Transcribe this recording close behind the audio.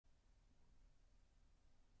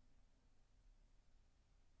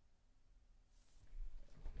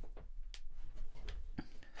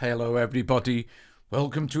Hello everybody,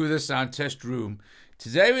 welcome to the sound test room.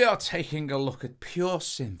 Today we are taking a look at Pure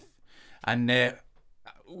Synth and to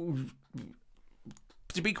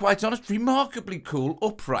be quite honest, remarkably cool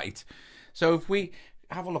upright. So if we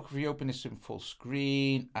have a look, if we open this in full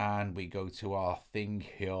screen and we go to our thing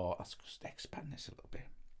here, let's just expand this a little bit.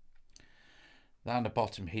 Down the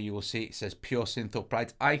bottom here you will see it says Pure Synth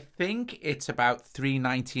upright. I think it's about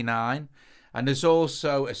 $3.99. And there's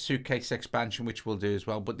also a suitcase expansion, which we'll do as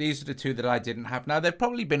well. But these are the two that I didn't have. Now, they've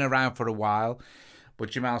probably been around for a while, but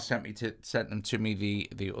Jamal sent them to me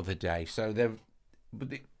the other day. So they're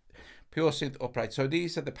Pure Synth upright. So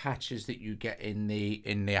these are the patches that you get in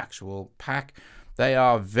the actual pack. They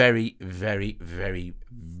are very, very, very,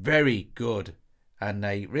 very good. And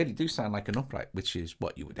they really do sound like an upright, which is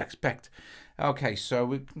what you would expect. Okay, so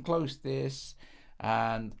we can close this.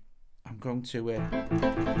 And I'm going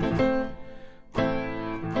to...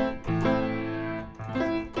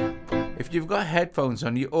 If you've got headphones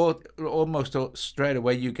on, you almost straight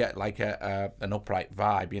away you get like an upright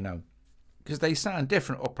vibe, you know, because they sound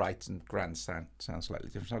different. Upright and grand sound slightly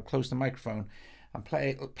different. So I'll close the microphone and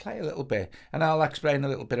play a little bit, and I'll explain a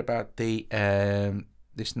little bit about the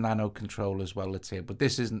this nano control as well. Let's see, but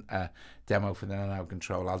this isn't a demo for the nano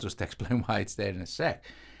control. I'll just explain why it's there in a sec.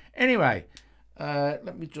 Anyway,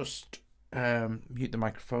 let me just mute the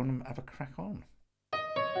microphone and have a crack on.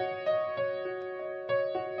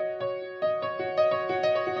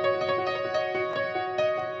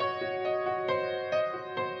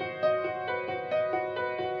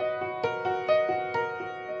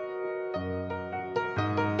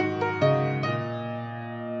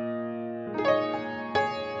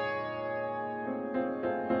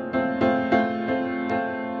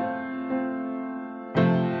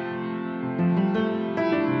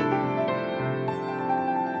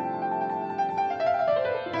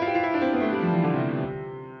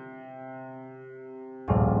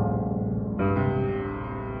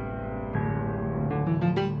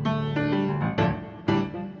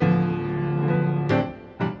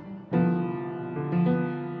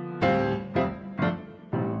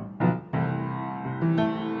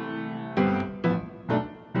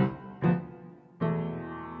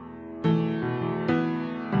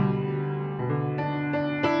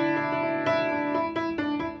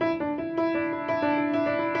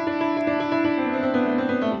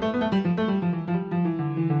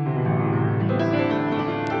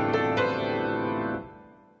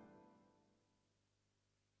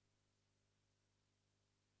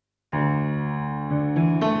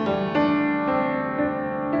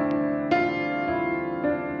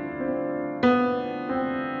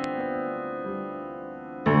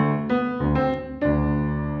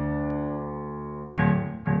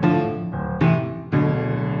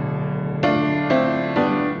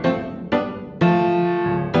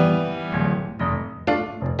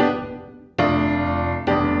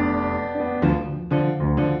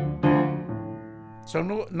 So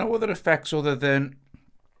no other effects other than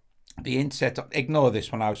the inset. Ignore this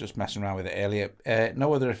one, I was just messing around with it earlier.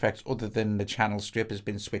 No other effects other than the channel strip has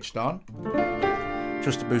been switched on,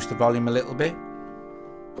 just to boost the volume a little bit.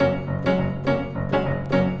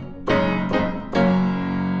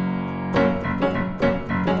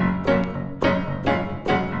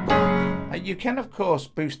 You can, of course,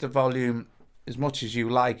 boost the volume as much as you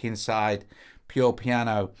like inside Pure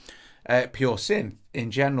Synth in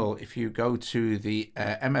general. If you go to the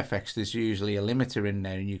MFX, there's usually a limiter in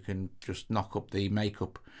there and you can just knock up the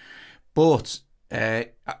makeup, but I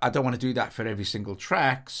don't want to do that for every single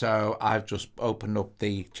track, so I've just opened up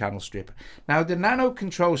the channel strip. Now the Nano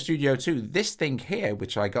Control Studio 2, this thing here,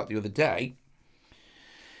 which I got the other day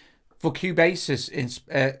for Cubasis,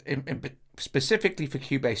 specifically for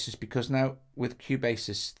Cubasis, because now with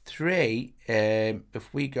Cubasis 3,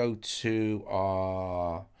 if we go to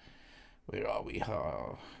our, where are we?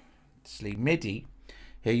 Sleep MIDI.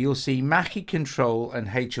 Here you'll see Mackie Control and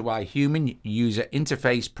HUI, Human User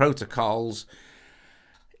Interface Protocols.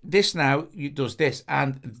 This now does this,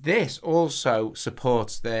 and this also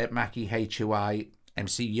supports the Mackie HUI,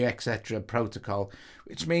 MCU, etc. protocol,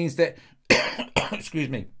 which means that, excuse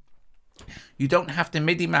me, you don't have to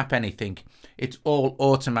MIDI map anything. It's all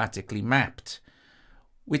automatically mapped,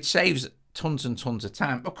 which saves tons and tons of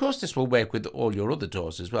time. Of course, this will work with all your other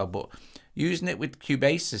DAWs as well, but using it with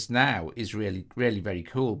Cubasis now is really, really very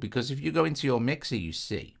cool, because if you go into your mixer,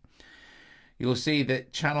 you'll see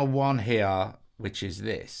that channel 1 here, which is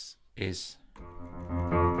this, and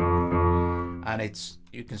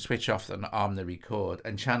you can switch off and arm the record,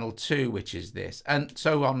 and channel 2, which is this, and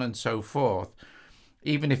so on and so forth.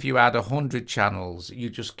 Even if you add 100 channels, you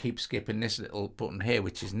just keep skipping this little button here,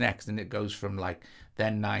 which is next, and it goes from like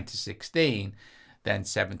then 9 to 16, then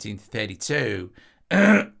 17 to 32,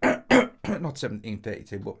 not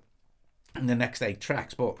 1732, but in the next 8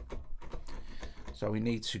 tracks. But so we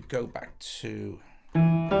need to go back to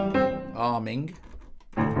arming,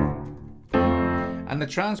 and the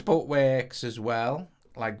transport works as well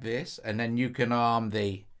like this, and then you can arm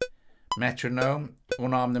the metronome,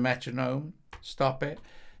 unarm the metronome, stop it,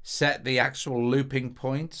 set the actual looping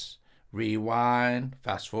points, rewind,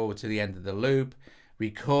 fast forward to the end of the loop,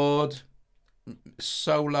 record,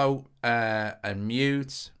 solo, and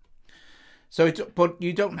mute. So it, but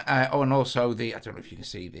you don't. Oh, and also the, I don't know if you can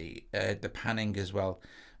see the panning as well.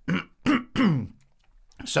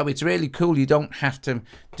 So it's really cool. You don't have to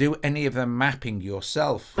do any of the mapping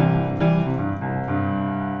yourself.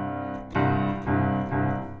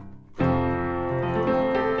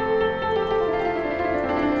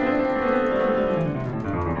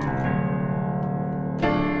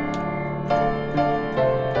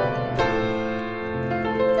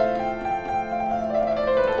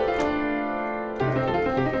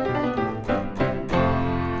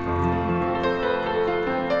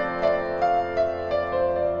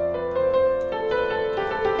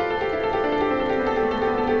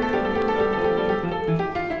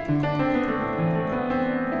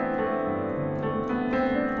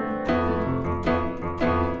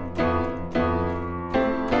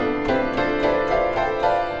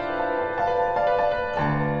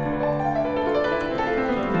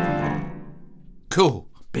 Cool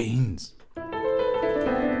beans. I'll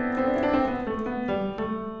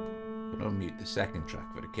mute the second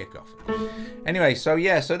track for the kickoff. Anyway, so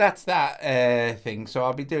yeah, so that's that thing. So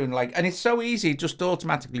I'll be doing like, and it's so easy, it just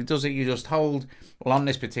automatically does it. You just hold, well, on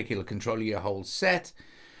this particular controller, you hold set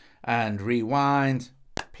and rewind,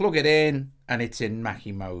 plug it in, and it's in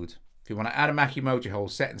Mackie mode. If you want to add a Mackie mode, you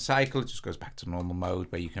hold set and cycle. It just goes back to normal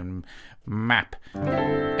mode where you can map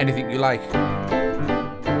anything you like.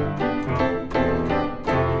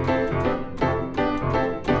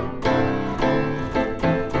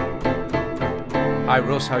 Hi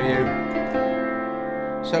Russ, how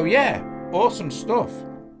are you? So yeah, awesome stuff.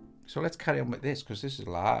 So let's carry on with this because this is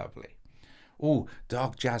lovely. Oh,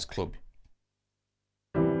 Dark Jazz Club.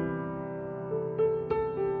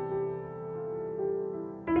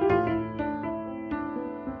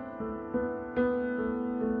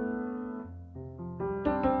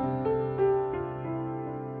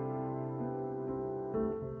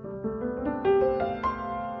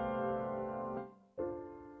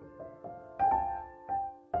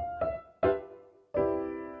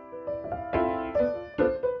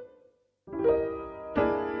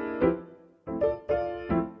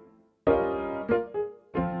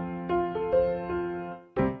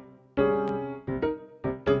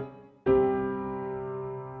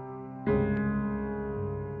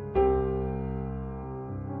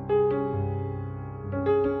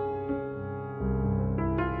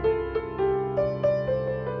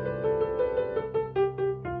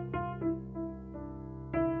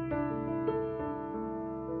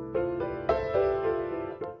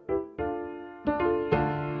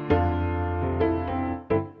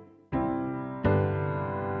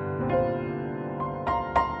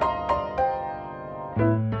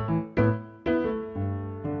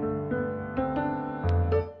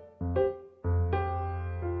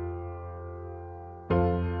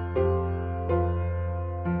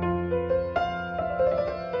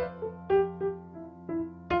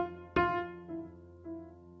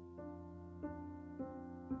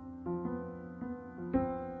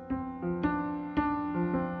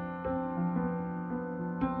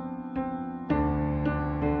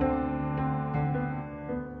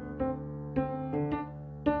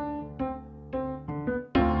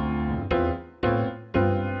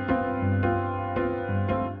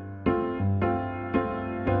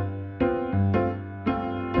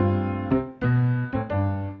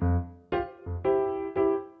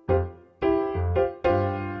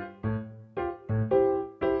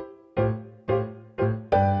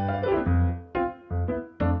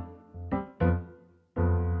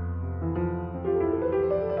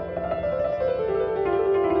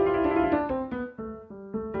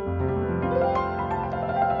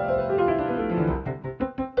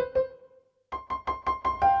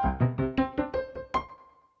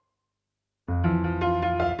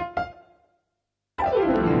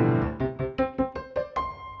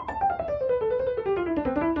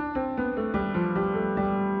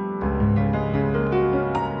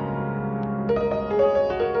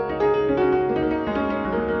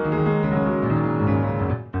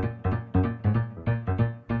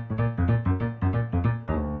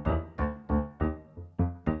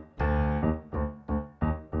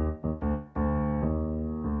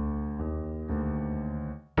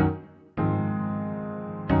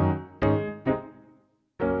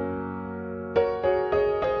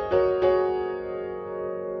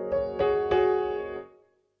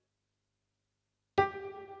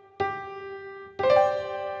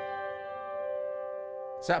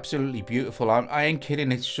 absolutely beautiful. I ain't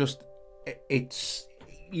kidding. It's just, it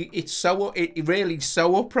really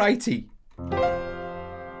so uprighty.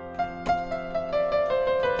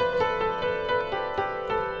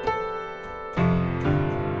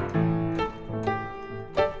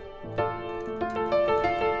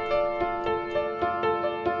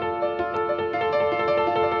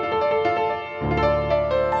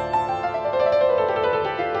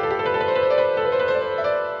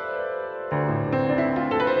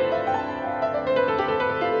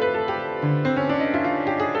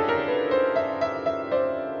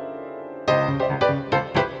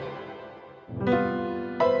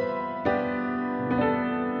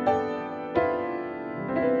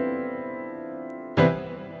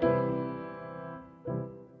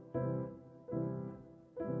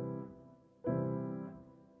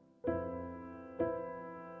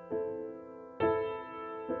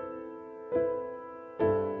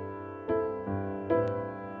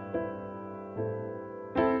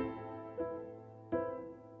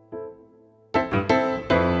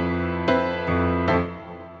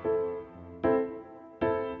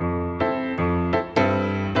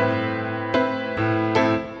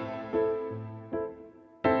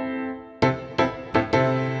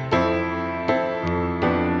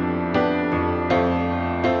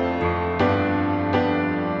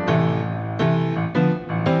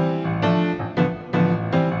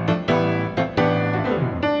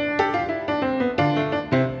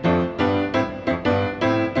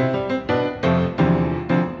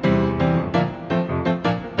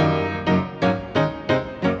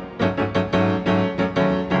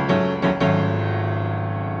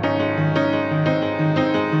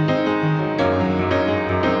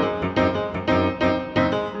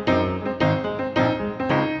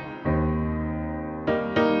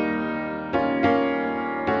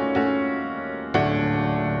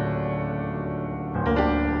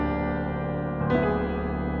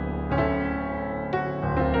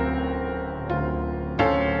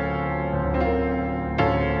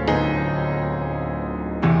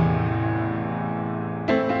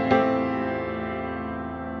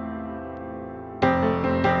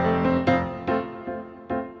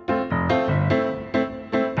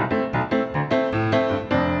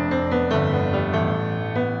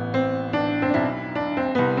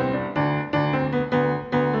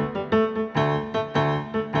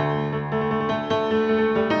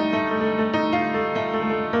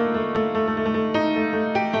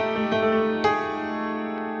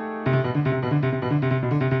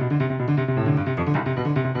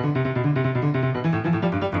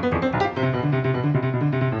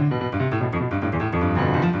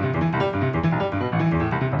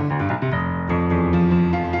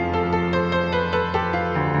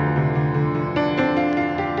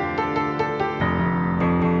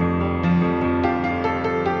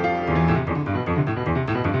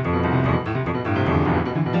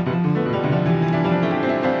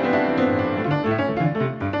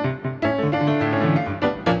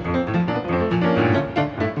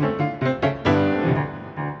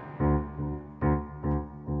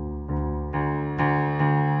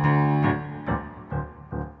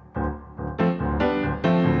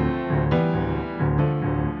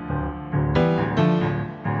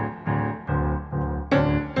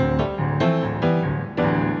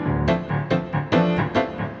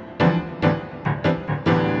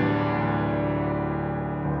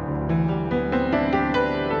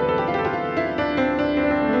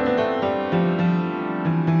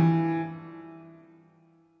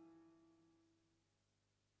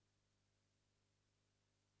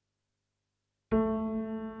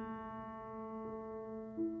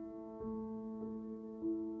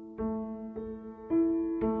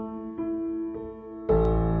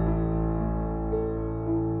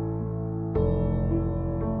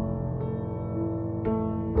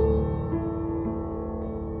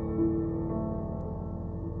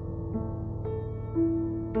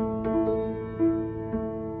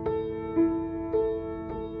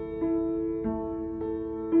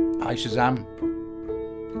 Hi Shazam,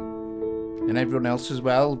 and everyone else as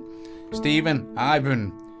well. Stephen,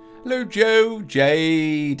 Ivan, hello Joe,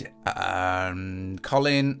 Jade,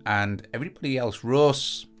 Colin, and everybody else.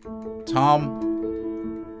 Russ, Tom.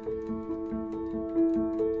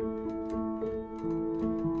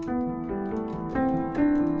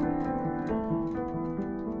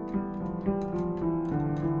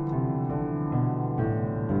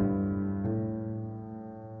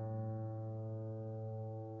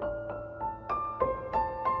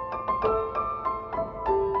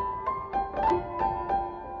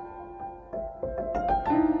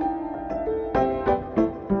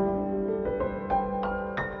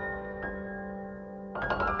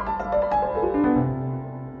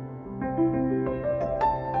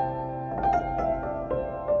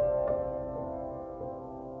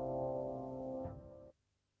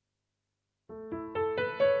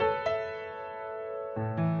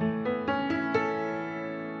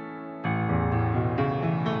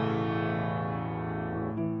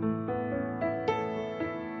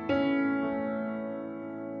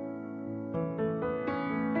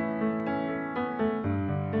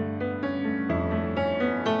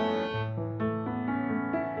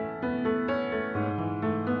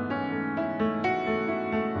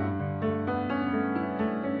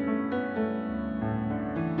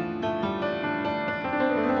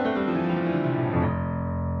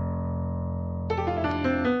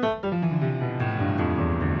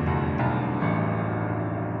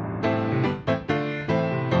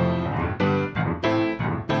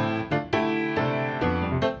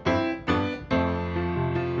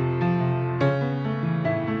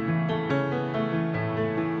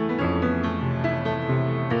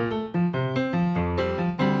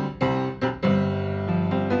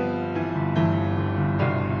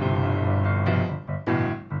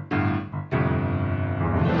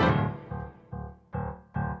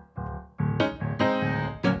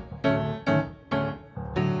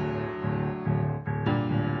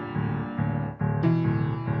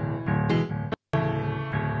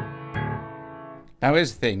 Now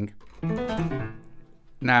here's the thing.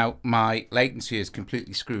 Now my latency is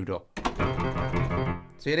completely screwed up.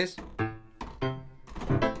 See it is?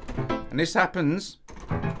 And this happens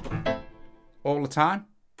all the time.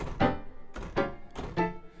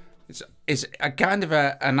 It's a kind of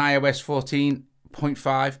an iOS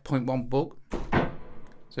 14.5.1 bug.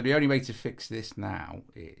 So the only way to fix this now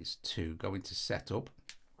is to go into setup,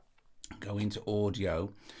 go into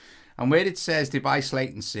audio, and where it says device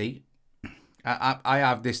latency, I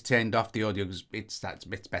have this turned off, the audio, because it's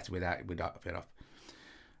better without it off.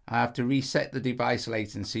 I have to reset the device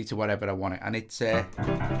latency to whatever I want it, and it's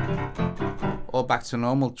all back to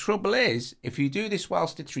normal. Trouble is, if you do this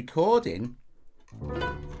whilst it's recording,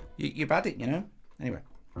 you've had it, you know. Anyway.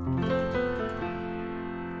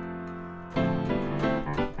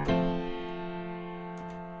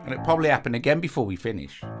 And it'll probably happen again before we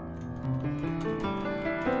finish.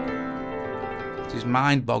 It is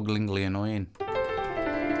mind-bogglingly annoying.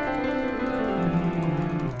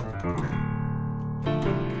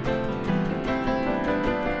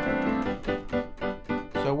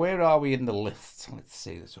 So where are we in the list? Let's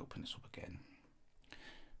see, let's open this up again.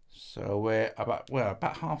 So we're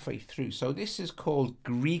about halfway through. So this is called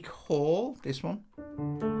Greek Hall, this one.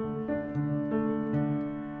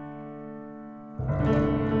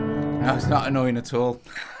 No, it's not annoying at all.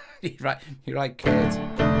 You're right, Kurt.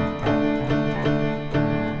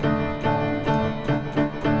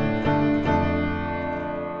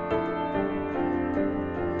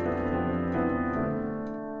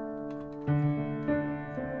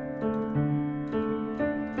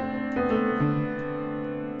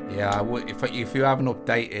 Yeah, if you haven't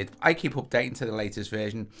updated, I keep updating to the latest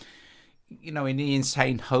version, you know, in the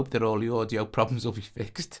insane hope that all the audio problems will be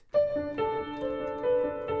fixed.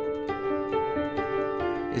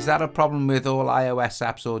 Is that a problem with all iOS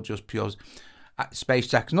apps or just Pure Space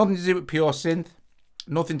Jacks? Nothing to do with Pure Synth,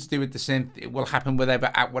 nothing to do with the synth. It will happen with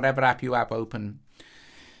whatever app you have open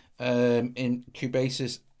in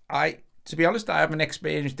Cubase. To be honest, I haven't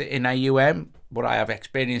experienced it in AUM, but I have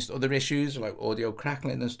experienced other issues like audio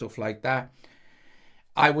crackling and stuff like that.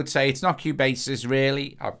 I would say it's not Cubase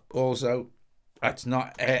really. Also, it's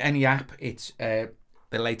not any app. It's the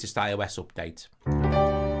latest iOS update.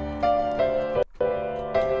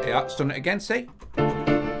 Yeah, it's done it again, see?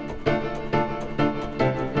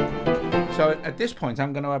 So at this point,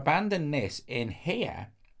 I'm going to abandon this in here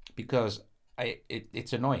because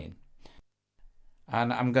it's annoying.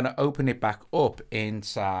 And I'm going to open it back up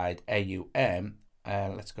inside AUM.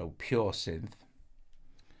 Let's go Pure Synth.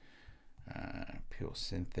 Pure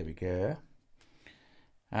Synth, there we go.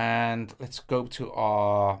 And let's go to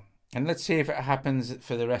and let's see if it happens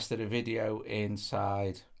for the rest of the video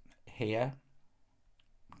inside here.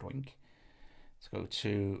 Doink. Let's go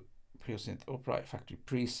to Pure Synth Upright Factory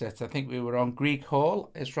Presets. I think we were on Greek Hall,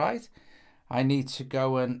 is right. I need to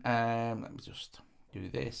go and let me just do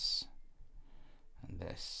this. And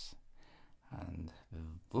this and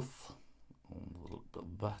woof, a little bit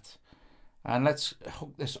of that, and let's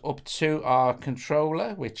hook this up to our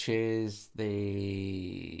controller, which is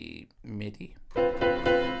the MIDI.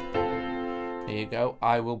 There you go.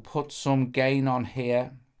 I will put some gain on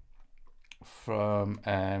here from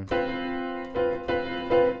AUM,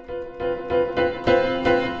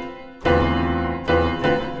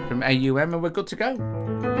 and we're good to go.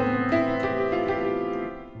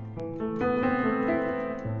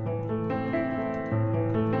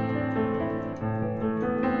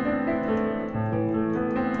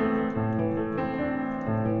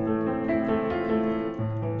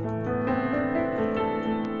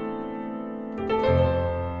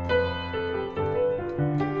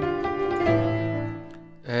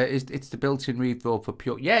 It's the built-in reverb for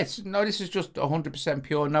Pure. Yes, no, this is just 100%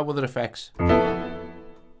 Pure, no other effects.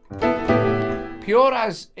 Pure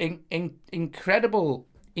has incredible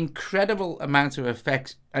amount of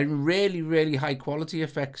effects and really high quality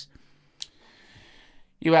effects.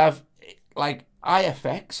 You have like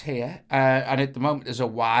iFX here, and at the moment there's a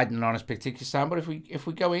wide and honest particular sound. But if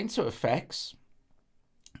we go into effects,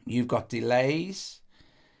 you've got delays,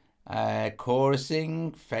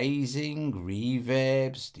 chorusing, phasing,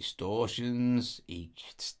 reverbs, distortions,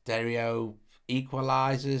 stereo,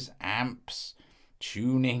 equalizers, amps,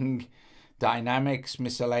 tuning, dynamics,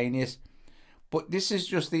 miscellaneous. But this is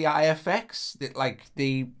just the iFX, like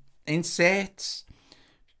the inserts.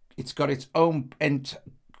 It's got its own and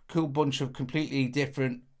cool bunch of completely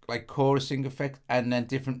different like chorusing effects and then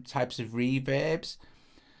different types of reverbs.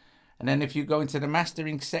 And then if you go into the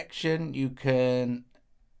mastering section, you can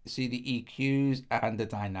see the EQs and the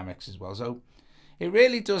dynamics as well. So it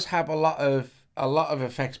really does have a lot of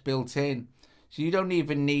effects built in. So you don't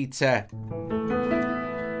even need to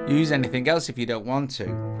use anything else if you don't want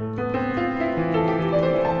to.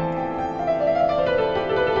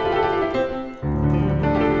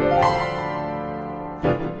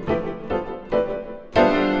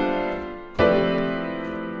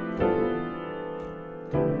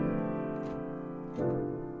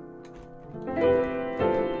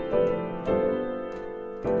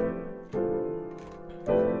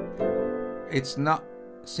 It's not,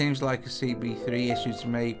 seems like a CB3 issue to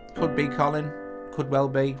me. Could be, Colin. Could well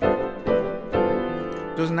be.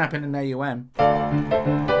 Doesn't happen in AUM.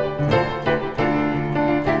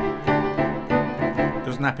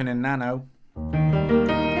 Doesn't happen in Nano.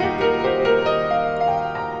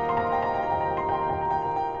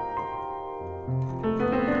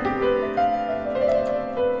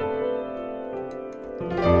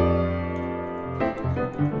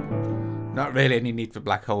 Not really any need for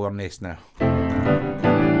Black Hole on this now.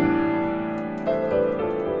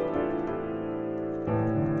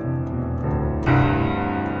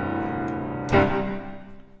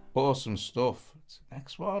 Awesome stuff.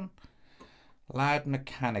 Next one. Loud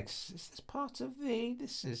Mechanics. Is this part of the...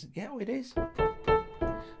 This is... Yeah, it is.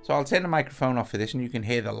 So I'll turn the microphone off for this and you can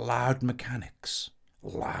hear the Loud Mechanics.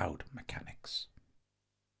 Loud Mechanics.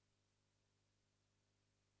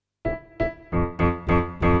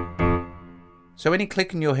 So any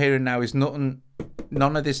clicking you're hearing now is none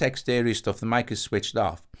of this exterior stuff. The mic is switched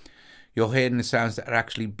off. You're hearing the sounds that are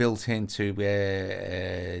actually built into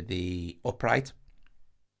the upright.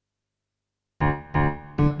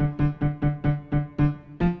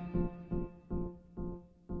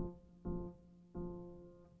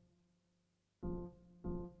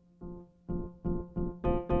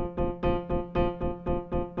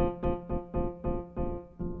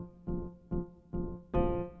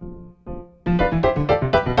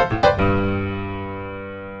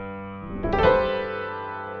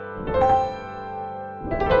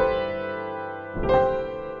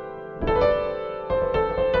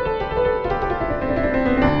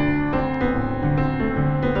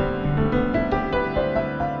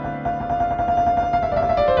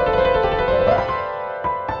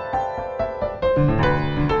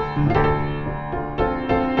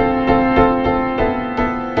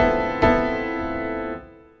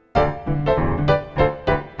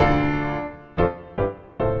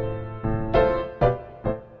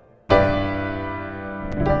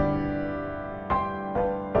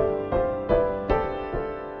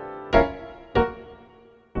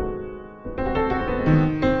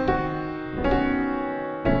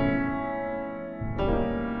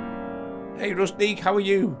 Hey Rusty, how are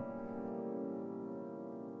you?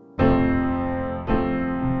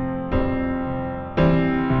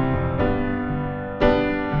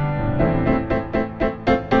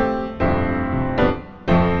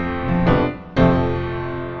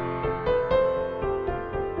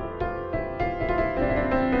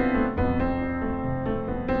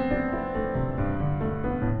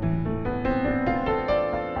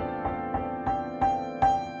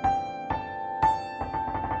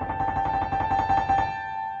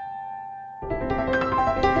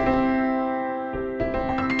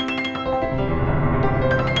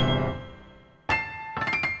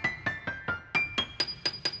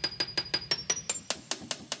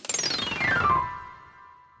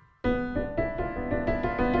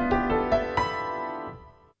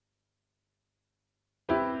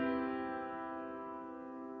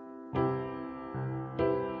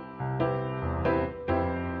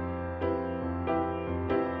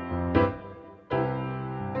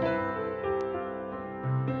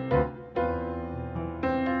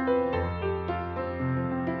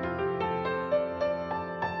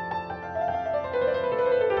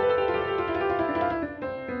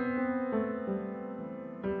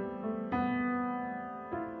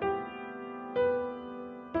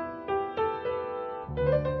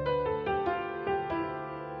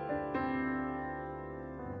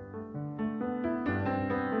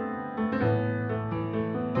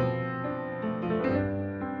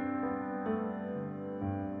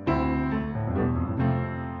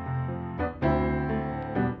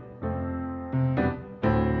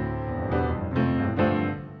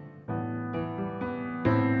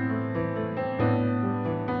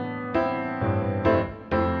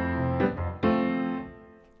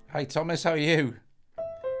 Hi Thomas, how are you?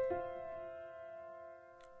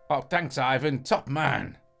 Oh, thanks Ivan, top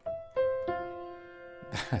man.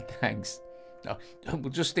 Thanks. No,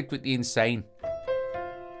 we'll just stick with the insane.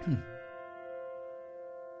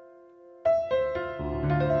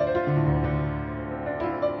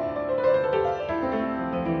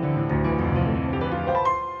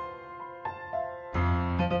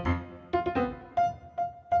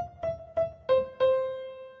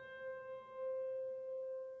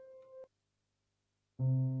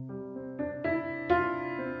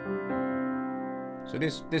 So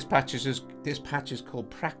this patch is called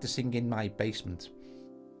Practicing in My Basement.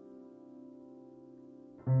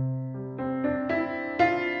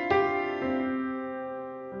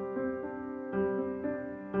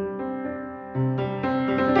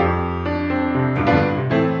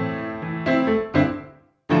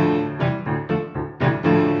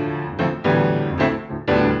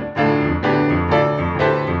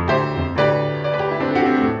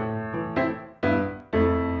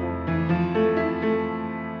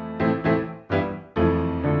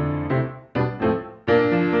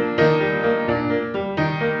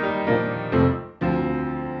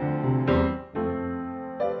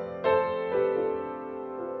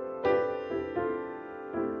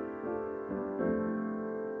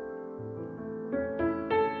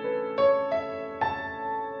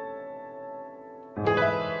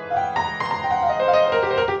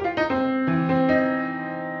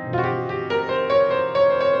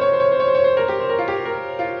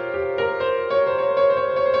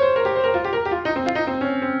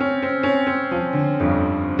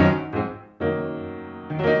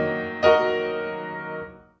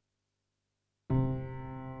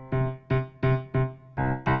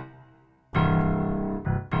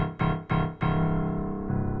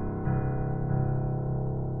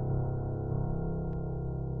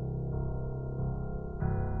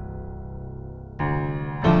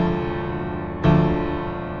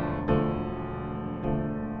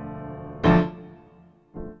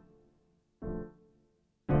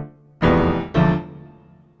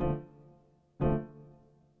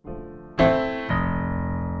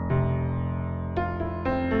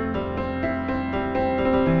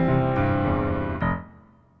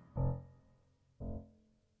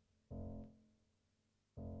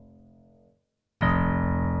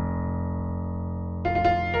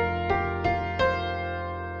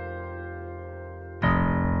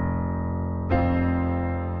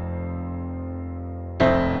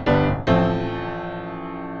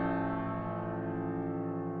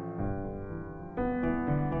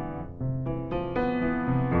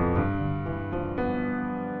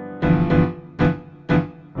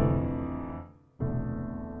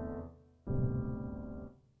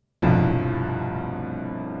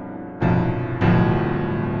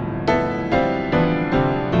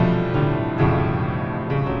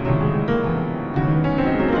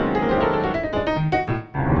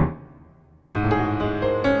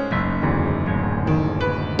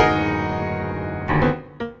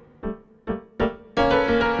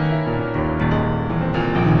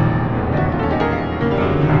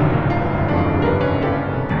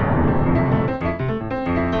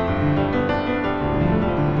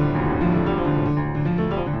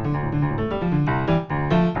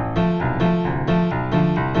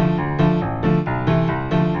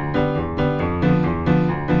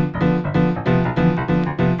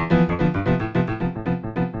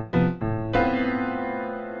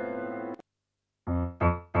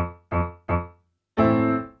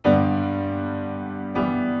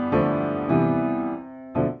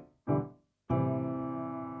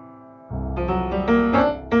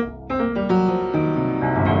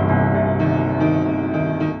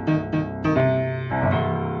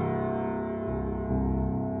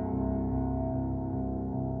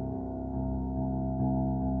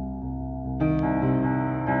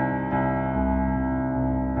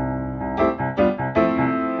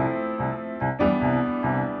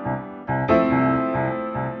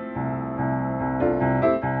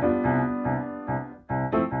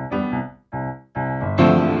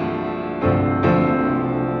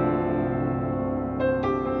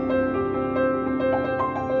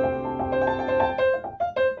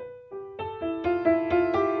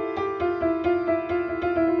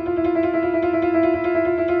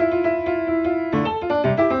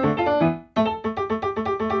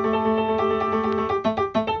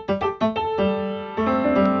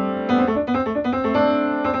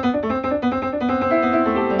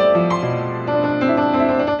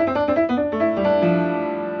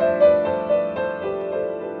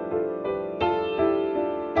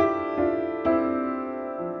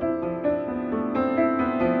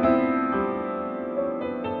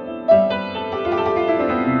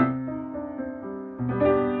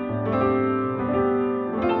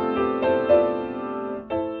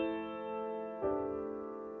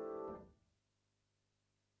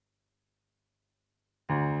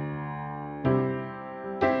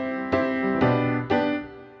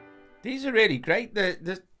 These are really great. They're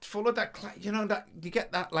full of that, you know, that you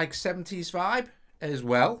get that like 70s vibe as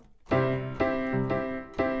well.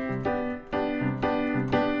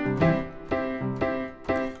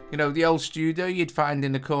 You know, the old studio you'd find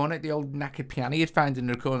in the corner, the old knackered piano you'd find in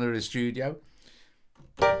the corner of the studio.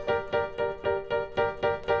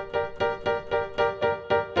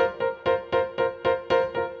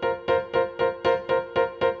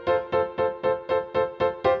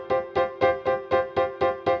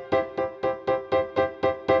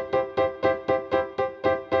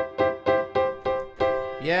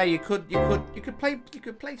 Yeah, you could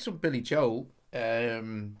play some Billy Joel.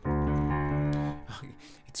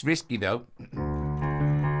 It's risky though.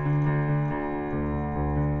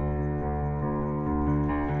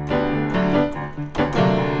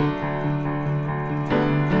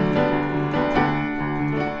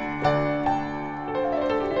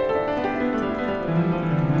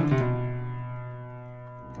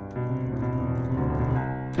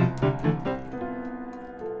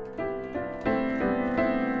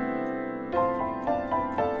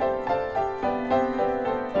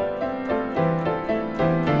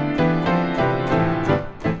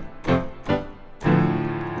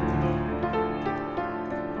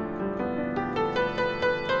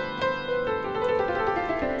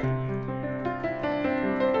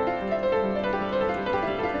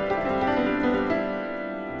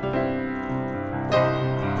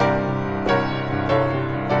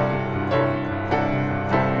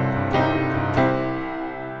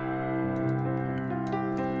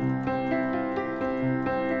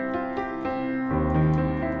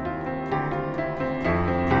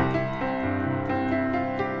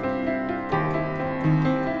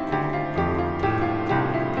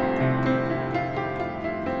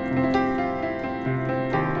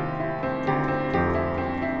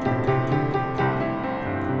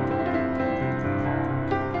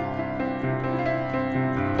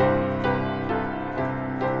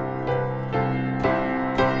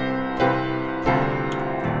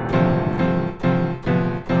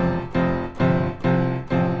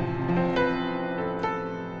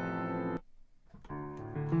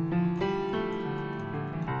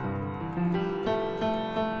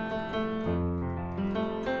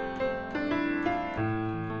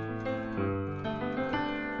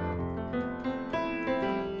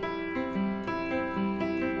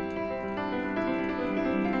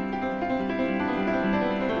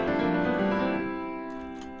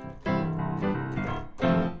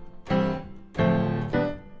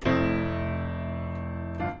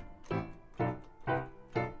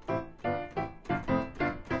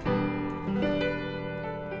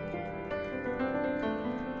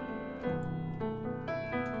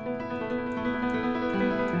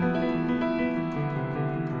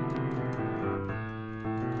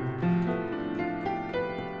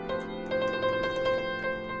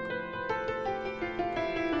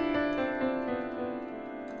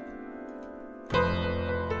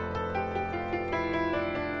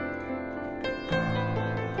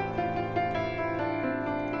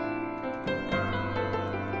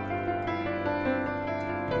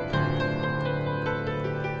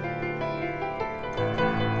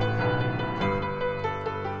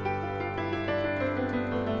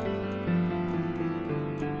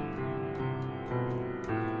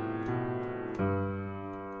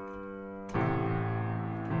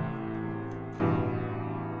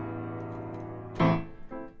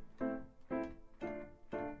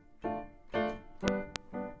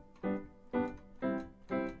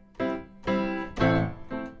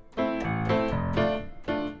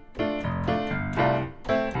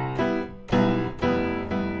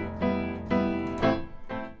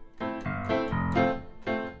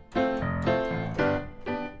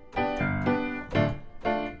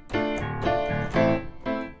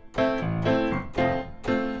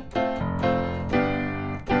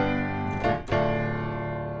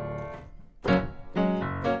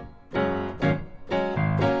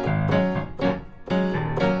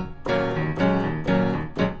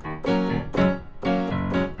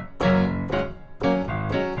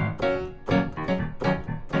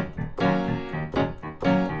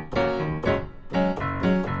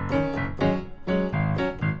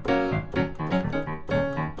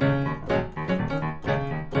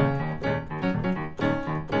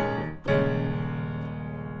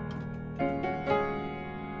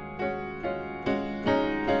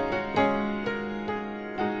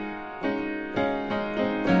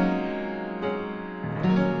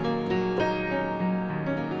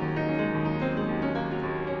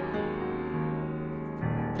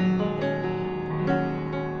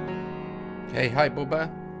 Hey, hi,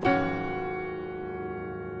 Bubba.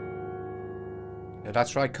 Yeah,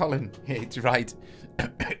 that's right, Colin. It's right.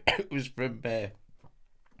 It was from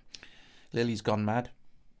Lily's Gone Mad.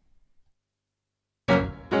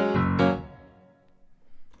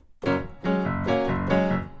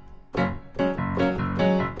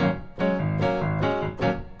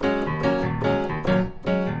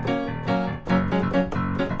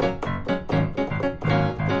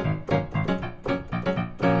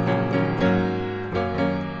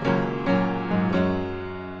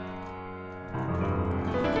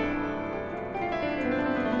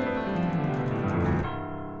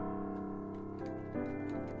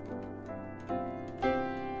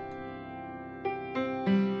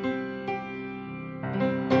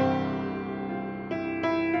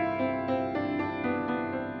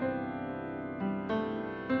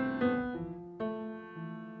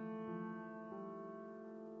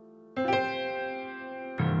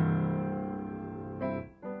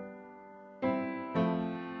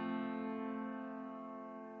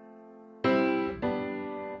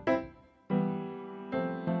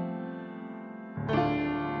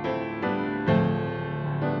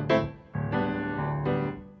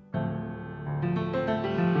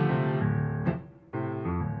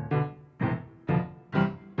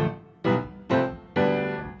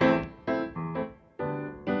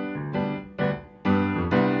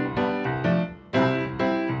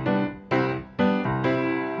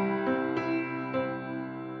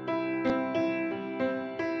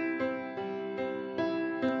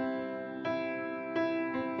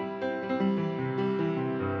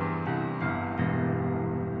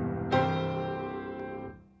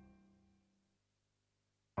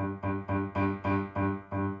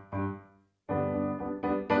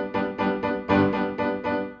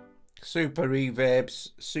 Super reverbs,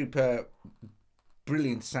 super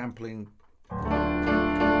brilliant sampling.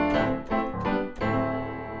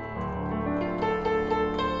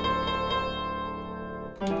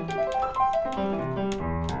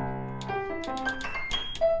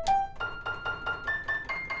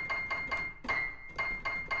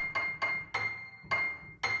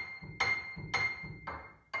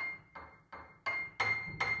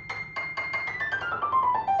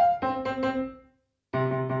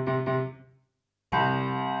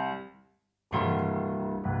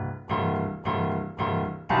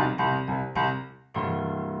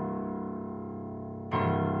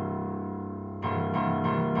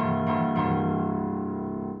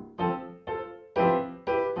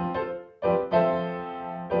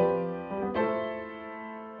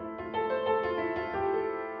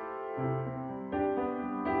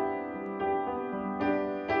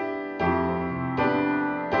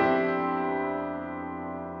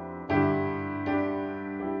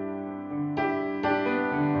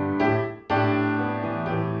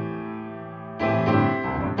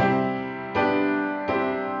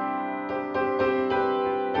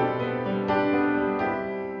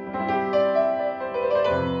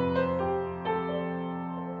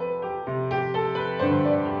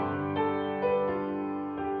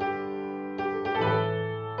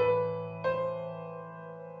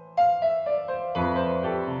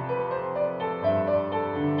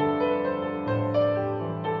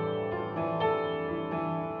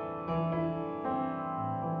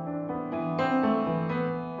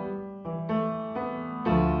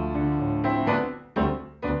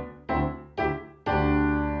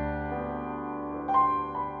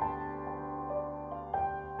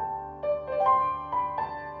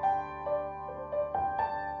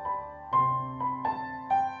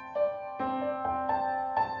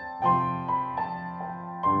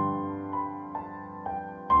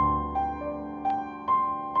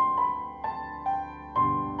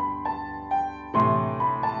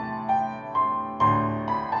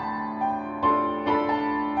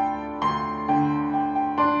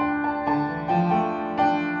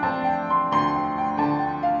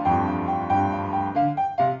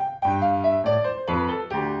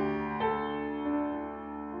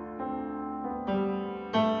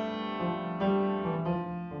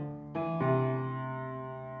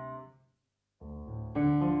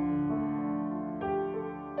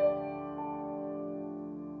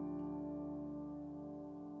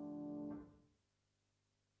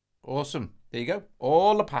 Awesome. There you go.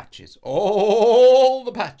 All the patches. All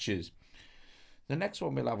the patches. The next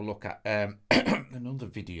one we'll have a look at, another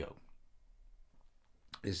video,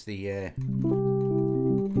 is the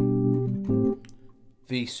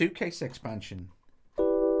suitcase expansion,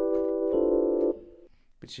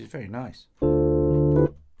 which is very nice.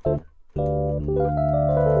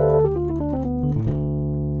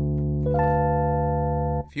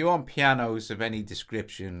 If you want pianos of any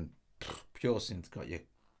description, Pure Synth got you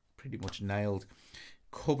pretty much nailed,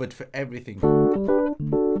 covered for everything.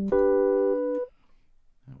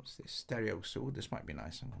 What's this? Stereo saw. This might be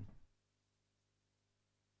nice. Hang on.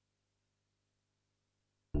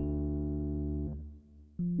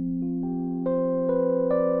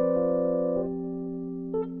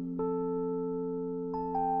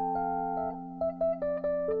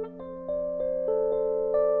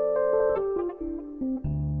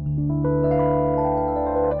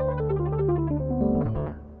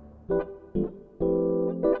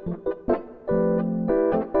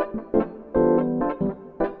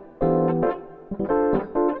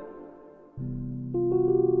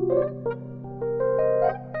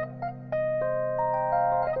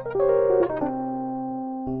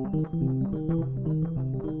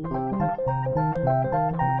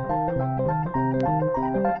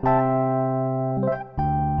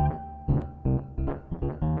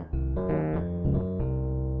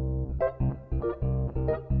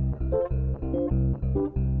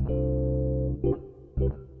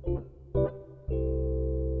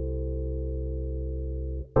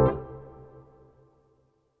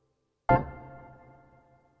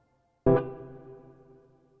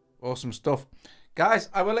 Awesome stuff, guys.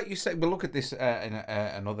 I will let you say we'll look at this in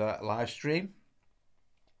another live stream,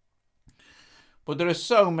 but there are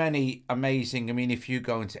so many amazing. I mean, if you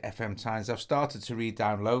go into FM Times, I've started to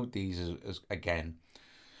re-download these as again,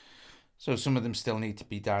 so some of them still need to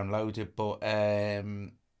be downloaded, but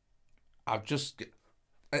I've just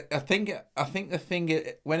I think the thing,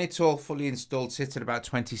 when it's all fully installed, sits at about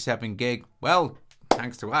 27 gig. Well,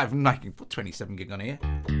 thanks to Ivan, I can put 27 gig on here,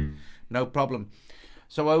 no problem.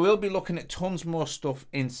 So I will be looking at tons more stuff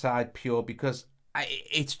inside Pure, because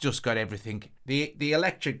it's just got everything. The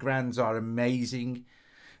electric grands are amazing.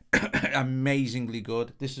 amazingly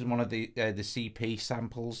good. This is one of the CP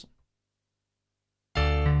samples.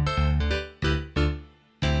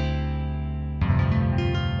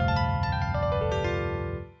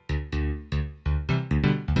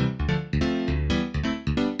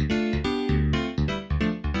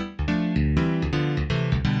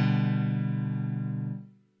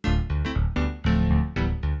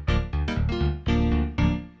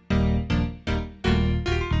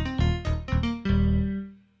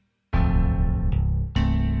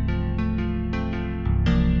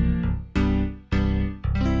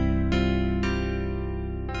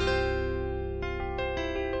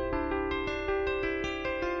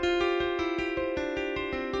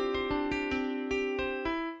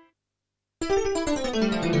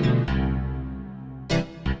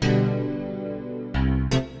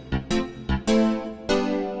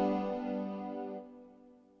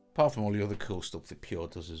 Apart from all the other cool stuff that Pure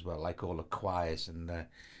does as well, like all the choirs and the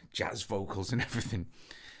jazz vocals and everything.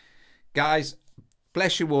 Guys,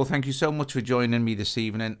 bless you all. Thank you so much for joining me this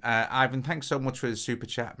evening. Ivan, thanks so much for the super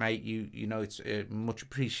chat, mate. You know, it's much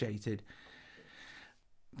appreciated.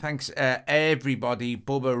 Thanks, everybody.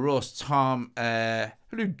 Bubba, Russ, Tom,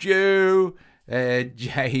 hello, Joe,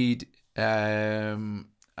 Jade,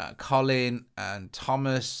 Colin, and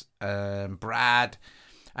Thomas, Brad,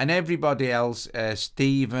 and everybody else.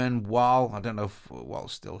 Stephen, Wall. I don't know if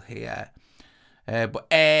Wall's still here, but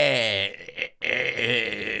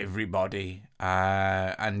everybody.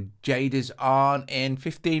 And Jade is on in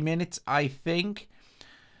 15 minutes, I think.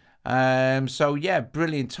 So yeah,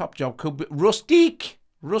 brilliant, top job. Could be Rustic.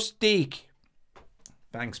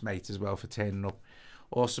 Thanks, mate, as well for turning up.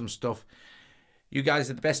 Awesome stuff. You guys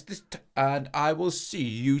are the best, and I will see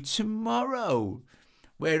you tomorrow,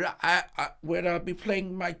 where I'll be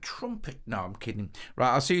playing my trumpet. No, I'm kidding.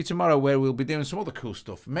 Right, I'll see you tomorrow, where we'll be doing some other cool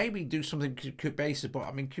stuff. Maybe do something Cubasis, but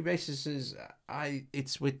I mean, Cubasis is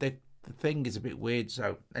it's with the thing is a bit weird.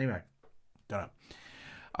 So anyway, don't know.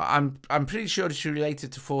 I'm pretty sure it's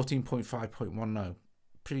related to 14.5.1 now.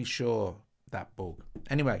 Pretty sure that bug.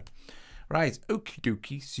 Anyway, right, okie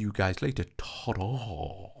dokie. See you guys later.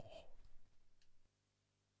 Ta-da.